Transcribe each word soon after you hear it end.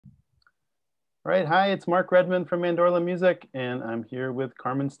All right, hi, it's Mark Redmond from Mandorla Music, and I'm here with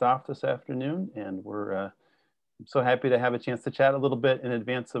Carmen Staaf this afternoon, and we're so happy to have a chance to chat a little bit in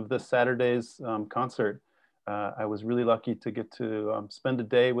advance of this Saturday's concert. I was really lucky to get to spend a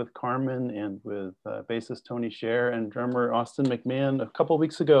day with Carmen and with bassist Tony Scherr and drummer Austin McMahon a couple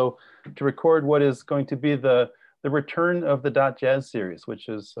weeks ago to record what is going to be the return of the Dot Jazz series, which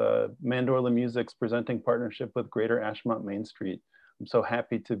is Mandorla Music's presenting partnership with Greater Ashmont Main Street. I'm so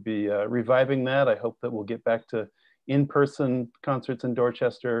happy to be reviving that. I hope that we'll get back to in-person concerts in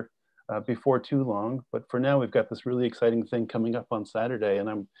Dorchester before too long. But for now, we've got this really exciting thing coming up on Saturday.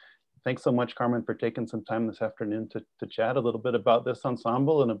 And thanks so much, Carmen, for taking some time this afternoon to chat a little bit about this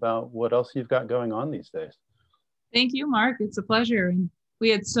ensemble and about what else you've got going on these days. Thank you, Mark. It's a pleasure. And we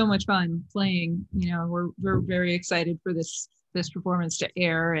had so much fun playing. We're very excited for this performance to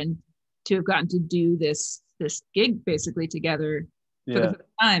air and to have gotten to do this gig basically together for the first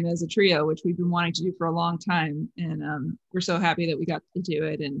time as a trio, which we've been wanting to do for a long time. And we're so happy that we got to do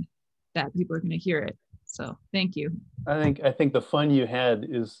it and that people are going to hear it. So thank you. I think the fun you had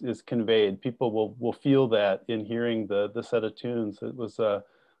is conveyed. People will feel that in hearing the set of tunes. It's a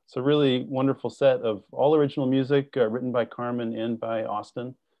really wonderful set of all original music written by Carmen and by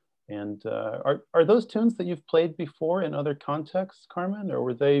Austin. And are those tunes that you've played before in other contexts, Carmen, or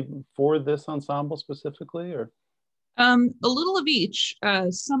were they for this ensemble specifically? Or a little of each.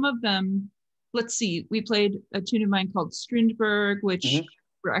 Some of them, let's see, we played a tune of mine called Strindberg, which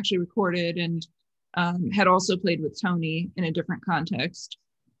were actually recorded and had also played with Tony in a different context.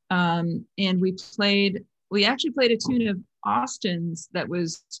 And we actually played a tune of Austin's that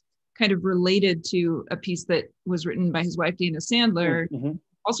was kind of related to a piece that was written by his wife, Dana Sandler,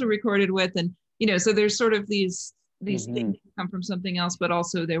 also recorded with. And, so there's sort of these things that come from something else, but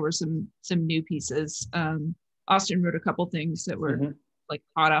also there were some new pieces. Austin wrote a couple things that were like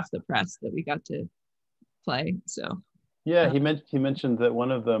hot off the press that we got to play. So yeah, he mentioned that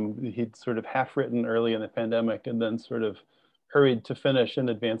one of them he'd sort of half written early in the pandemic and then sort of hurried to finish in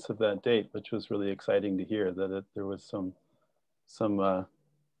advance of that date, which was really exciting to hear that there was some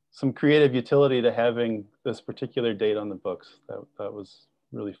creative utility to having this particular date on the books. That was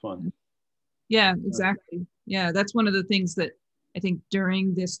really fun. Yeah, exactly. Yeah, that's one of the things that I think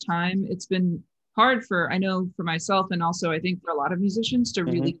during this time it's been hard I know for myself and also I think for a lot of musicians to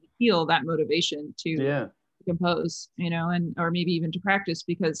really feel that motivation to compose, and or maybe even to practice,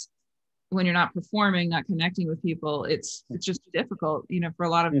 because when you're not performing, not connecting with people, it's just difficult, for a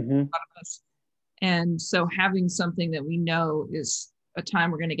lot of us. And so having something that we know is a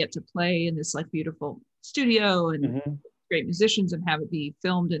time we're going to get to play in this like beautiful studio and great musicians and have it be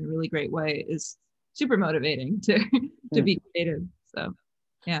filmed in a really great way is super motivating to be creative. So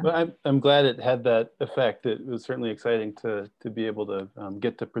yeah. Well, I'm glad it had that effect. It was certainly exciting to be able to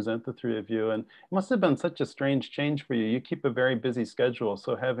get to present the three of you. And it must have been such a strange change for you. You keep a very busy schedule.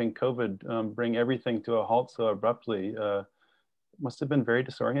 So having COVID bring everything to a halt so abruptly must have been very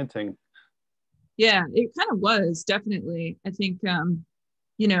disorienting. Yeah, it kind of was, definitely. I think,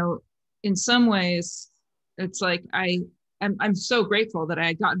 in some ways, it's like I'm so grateful that I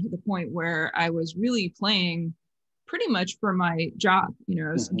had gotten to the point where I was really playing pretty much for my job,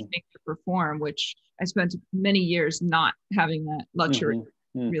 as to perform, which I spent many years not having that luxury,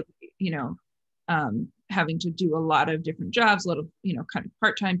 really, having to do a lot of different jobs, a lot of, kind of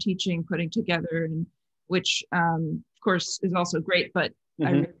part-time teaching, putting together, and which, of course, is also great. But I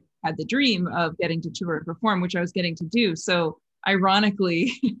really had the dream of getting to tour and perform, which I was getting to do. So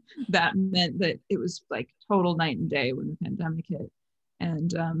ironically, that meant that it was like total night and day when the pandemic hit.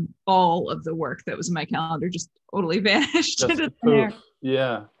 And all of the work that was in my calendar just totally vanished. Just poof.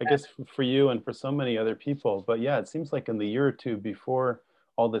 Yeah, I guess for you and for so many other people. But yeah, it seems like in the year or two before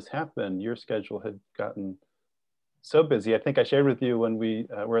all this happened, your schedule had gotten so busy. I think I shared with you when we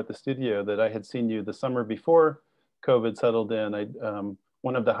were at the studio that I had seen you the summer before COVID settled in.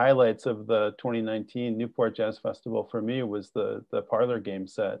 One of the highlights of the 2019 Newport Jazz Festival for me was the parlor game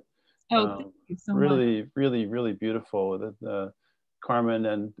set. Oh, thank you so really, much. really, really beautiful. Carmen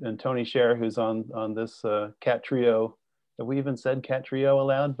and Tony Scherr, who's on this cat trio. Have we even said cat trio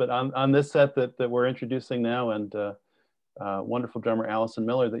aloud? But on this set that we're introducing now, and wonderful drummer Allison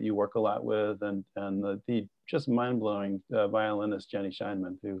Miller that you work a lot with, and the just mind-blowing violinist Jenny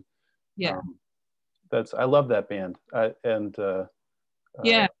Scheinman, who I love that band.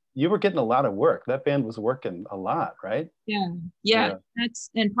 You were getting a lot of work. That band was working a lot, right? Yeah.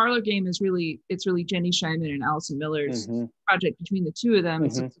 And Parlor Game is really Jenny Scheinman and Allison Miller's project between the two of them.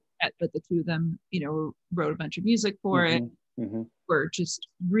 But the two of them, wrote a bunch of music for it. Were just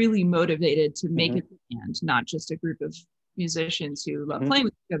really motivated to make it a band, not just a group of musicians who love playing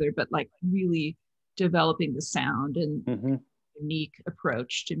with each other, but like really developing the sound and unique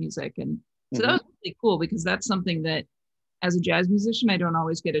approach to music. And so that was really cool, because that's something that as a jazz musician, I don't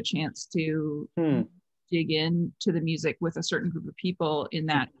always get a chance to dig into the music with a certain group of people in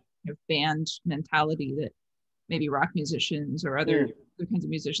that kind of band mentality that maybe rock musicians or other kinds of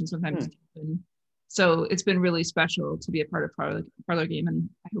musicians sometimes do. And so it's been really special to be a part of Parlor Game, and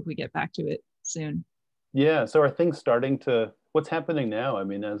I hope we get back to it soon. Yeah. So are things starting to, what's happening now? I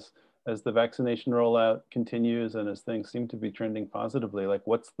mean, as the vaccination rollout continues and as things seem to be trending positively, like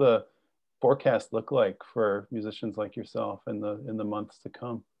what's the forecast look like for musicians like yourself in the months to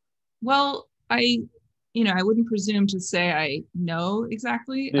come? Well, I wouldn't presume to say I know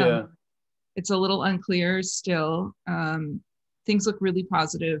exactly. Yeah. It's a little unclear still. Things look really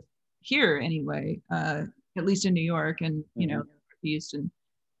positive here anyway, at least in New York and, Northeast.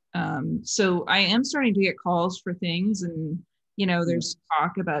 And so I am starting to get calls for things, and, there's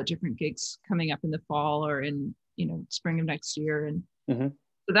talk about different gigs coming up in the fall or in, spring of next year. And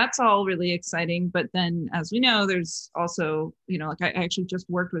so that's all really exciting. But then, as we know, there's also, like I actually just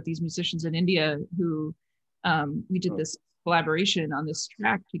worked with these musicians in India who we did this collaboration on this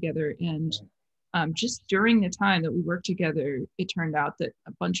track together. And just during the time that we worked together, it turned out that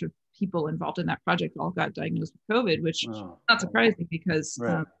a bunch of people involved in that project all got diagnosed with COVID, which is not surprising because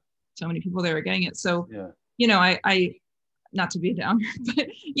so many people there are getting it. So, I not to be a downer, but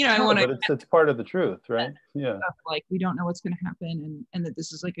I want to. But it's part of the truth, right? Yeah. Like we don't know what's going to happen, and that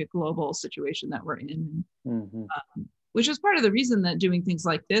this is like a global situation that we're in, which is part of the reason that doing things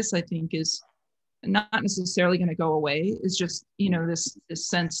like this, I think, is not necessarily going to go away. Is just this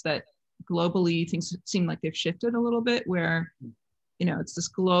sense that globally things seem like they've shifted a little bit, where it's this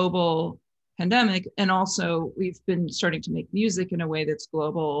global pandemic, and also we've been starting to make music in a way that's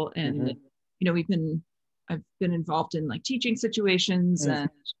global, and I've been involved in like teaching situations and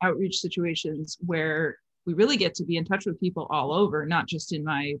outreach situations where we really get to be in touch with people all over, not just in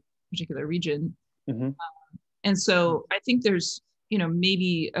my particular region. And so I think there's,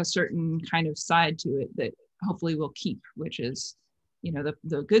 maybe a certain kind of side to it that hopefully we'll keep, which is,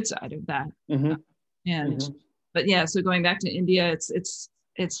 the good side of that. But yeah, so going back to India,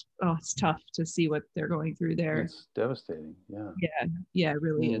 it's tough to see what they're going through there. It's devastating. Yeah, it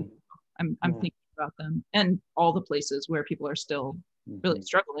really is. I'm thinking about them and all the places where people are still really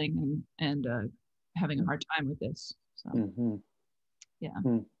struggling and having a hard time with this. So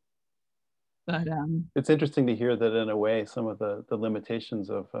but it's interesting to hear that in a way some of the limitations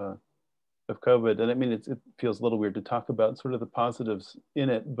of COVID, and I mean it feels a little weird to talk about sort of the positives in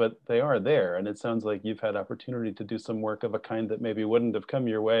it, but they are there, and it sounds like you've had opportunity to do some work of a kind that maybe wouldn't have come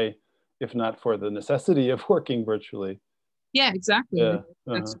your way if not for the necessity of working virtually. Yeah, exactly.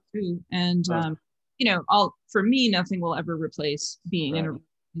 That's true. And for me, nothing will ever replace being in a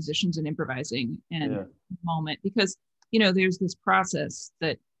musicians and improvising and moment, because there's this process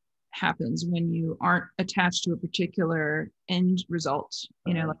that happens when you aren't attached to a particular end result.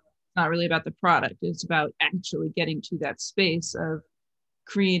 Like, it's not really about the product, it's about actually getting to that space of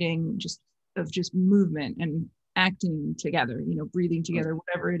creating just movement and acting together, breathing together,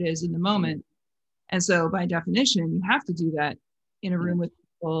 whatever it is in the moment. And so by definition, you have to do that in a room with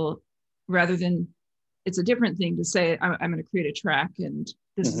people, rather than, it's a different thing to say, I'm going to create a track and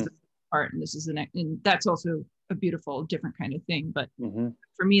this is the part and this is the next, and that's also a beautiful, different kind of thing. But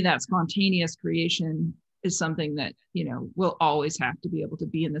for me, that spontaneous creation is something that, we'll always have to be able to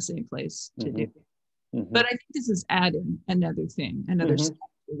be in the same place to do. But I think this is adding another thing, another step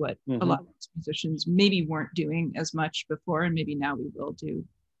to what a lot of musicians maybe weren't doing as much before, and maybe now we will do,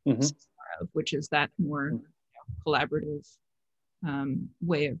 which is that more collaborative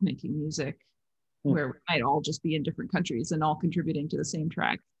way of making music, where we might all just be in different countries and all contributing to the same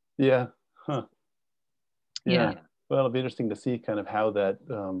track. Yeah. Well, it'll be interesting to see kind of how that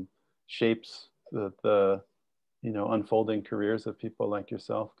shapes the unfolding careers of people like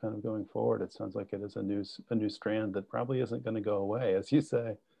yourself kind of going forward. It sounds like it is a new strand that probably isn't going to go away, as you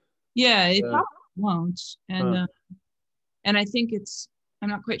say. Yeah, it probably won't. And and I think I'm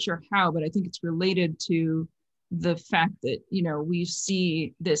not quite sure how, but I think it's related to the fact that, we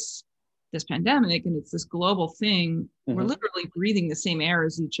see this pandemic and it's this global thing. We're literally breathing the same air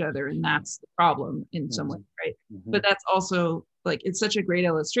as each other, and that's the problem in some way, right? But that's also like, it's such a great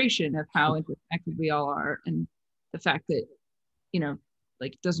illustration of how interconnected we all are, and the fact that,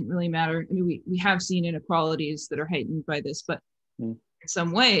 like, it doesn't really matter. I mean, we have seen inequalities that are heightened by this, but in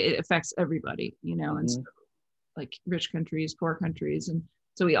some way it affects everybody, and so, like, rich countries, poor countries, and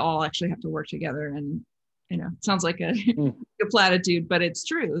so we all actually have to work together. And it sounds like a platitude, but it's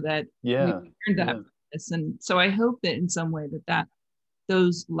true that we learned that this. And so I hope that in some way that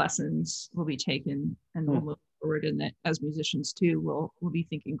those lessons will be taken and we'll move forward, and that as musicians too, we'll be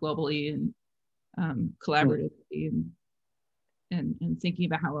thinking globally and collaboratively and thinking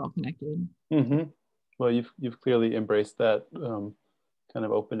about how we're all connected. Mm-hmm. Well, you've clearly embraced that kind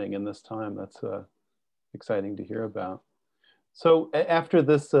of opening in this time. That's exciting to hear about. So after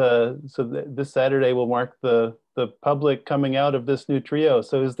this, this Saturday will mark the public coming out of this new trio.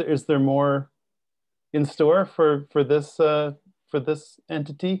 So is there more in store for this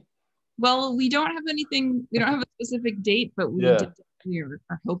entity? Well, we don't have anything. We don't have a specific date, but we are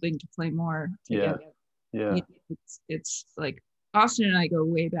hoping to play more together. Yeah. It's like Austin and I go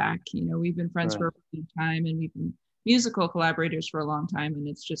way back. You know, we've been friends for a long time, and we've been musical collaborators for a long time. And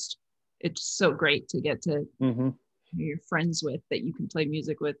it's so great to get to you're friends with, that you can play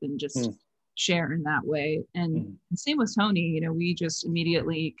music with and just share in that way. And same with Tony. You know, we just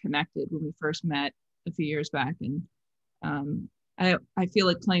immediately connected when we first met a few years back, and I feel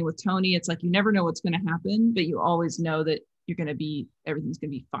like playing with Tony, it's like you never know what's going to happen, but you always know that everything's going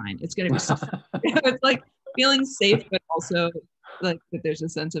to be fine. It's going to be so it's like feeling safe, but also like that there's a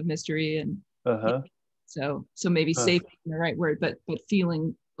sense of mystery, and so maybe safe isn't the right word, but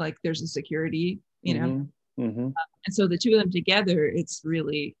feeling like there's a security, you know. And so the two of them together, it's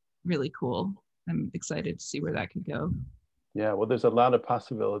really, really cool. I'm excited to see where that could go. Yeah, well, there's a lot of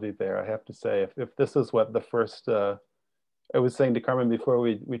possibility there, I have to say. If this is what the first I was saying to Carmen before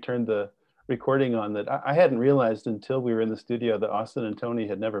we turned the recording on, that I hadn't realized until we were in the studio that Austin and Tony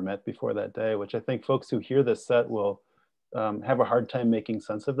had never met before that day, which I think folks who hear this set will have a hard time making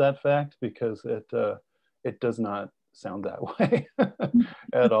sense of that fact, because it does not sound that way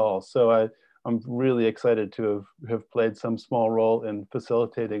at all. So I'm really excited to have played some small role in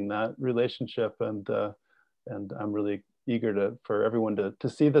facilitating that relationship, and I'm really eager for everyone to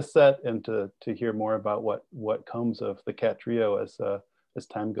see the set and to hear more about what comes of the Cat Trio as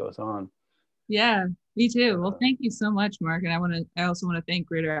time goes on. Yeah, me too. Well, thank you so much, Mark. And I also want to thank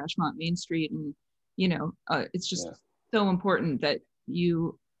Greater Ashmont Main Street. And you know, it's just so important that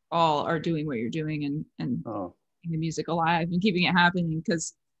you all are doing what you're doing and keeping the music alive and keeping it happening.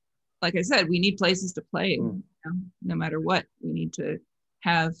 Because, like I said, we need places to play. You know, no matter what, we need to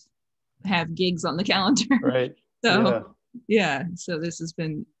have gigs on the calendar. Right. So so this has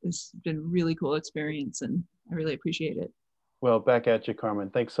been really cool experience, and I really appreciate it. Well, back at you,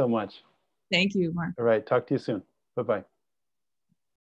 Carmen. Thanks so much. Thank you, Mark. All right, talk to you soon. Bye-bye.